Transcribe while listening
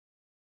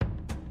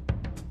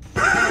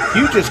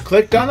You just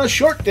clicked on a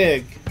short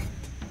dig!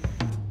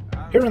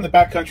 Here in the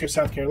backcountry of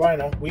South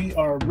Carolina, we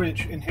are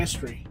rich in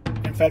history.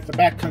 In fact, the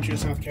backcountry of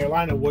South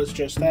Carolina was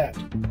just that.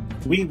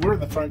 We were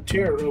the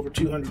frontier over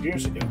 200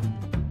 years ago.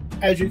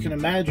 As you can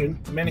imagine,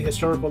 many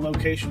historical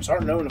locations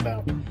are known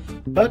about,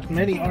 but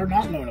many are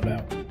not known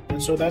about,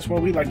 and so that's where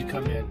we like to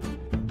come in.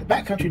 The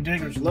backcountry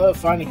diggers love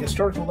finding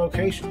historical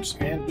locations,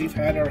 and we've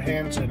had our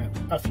hands in it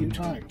a few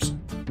times.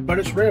 But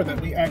it's rare that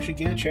we actually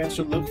get a chance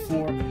to look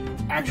for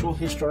actual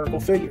historical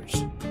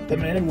figures, the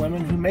men and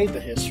women who made the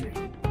history.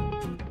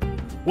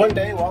 One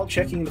day, while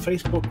checking the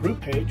Facebook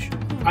group page,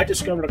 I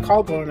discovered a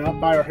call going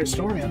out by our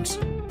historians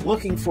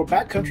looking for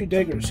backcountry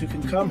diggers who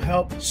can come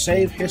help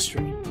save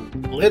history,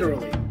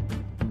 literally.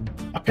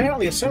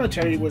 Apparently, a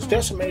cemetery was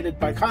decimated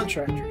by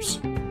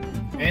contractors,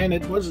 and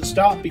it wasn't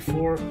stopped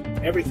before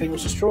everything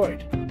was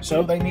destroyed.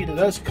 So they needed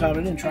us to come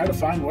in and try to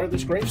find where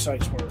these grave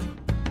sites were.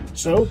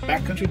 So,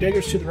 backcountry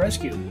diggers to the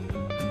rescue.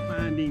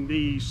 Finding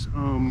these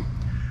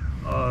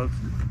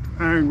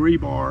iron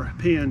rebar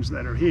pins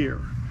that are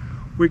here.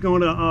 We're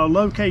going to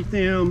locate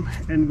them,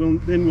 and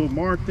then we'll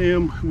mark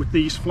them with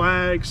these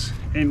flags,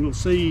 and we'll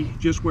see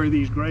just where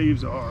these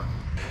graves are.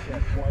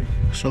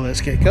 So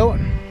let's get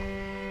going.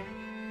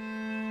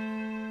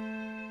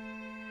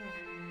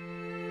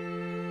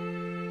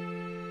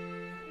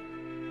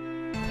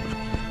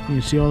 You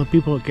can see all the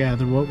people that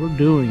gather. What we're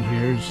doing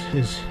here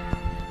is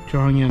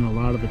drawing in a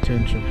lot of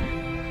attention.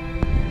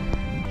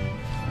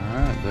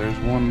 Alright, there's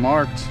one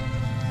marked.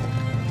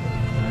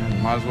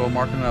 And might as well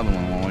mark another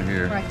one while we're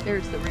here. Right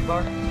there's the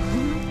rebar.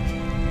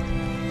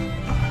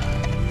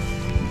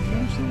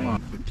 There's the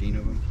one. 15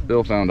 of them.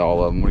 Bill found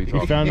all of them. What are you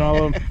talking You found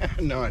all of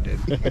them? No, I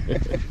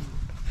didn't.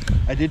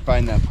 I did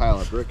find that pile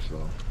of bricks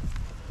though.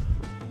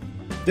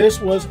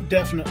 This was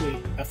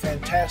definitely a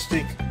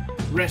fantastic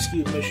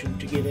rescue mission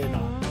to get in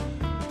on,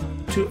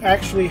 to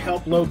actually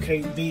help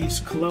locate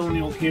these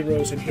colonial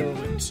heroes and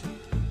heroines.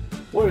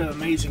 What an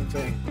amazing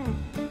thing.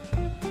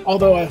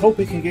 Although I hope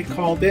we can get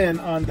called in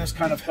on this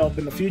kind of help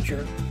in the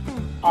future,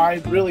 I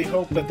really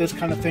hope that this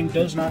kind of thing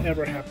does not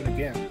ever happen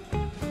again.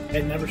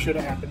 It never should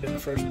have happened in the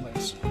first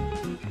place.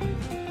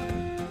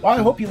 Well,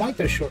 I hope you liked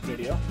this short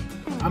video.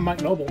 I'm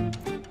Mike Noble.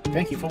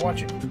 Thank you for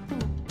watching.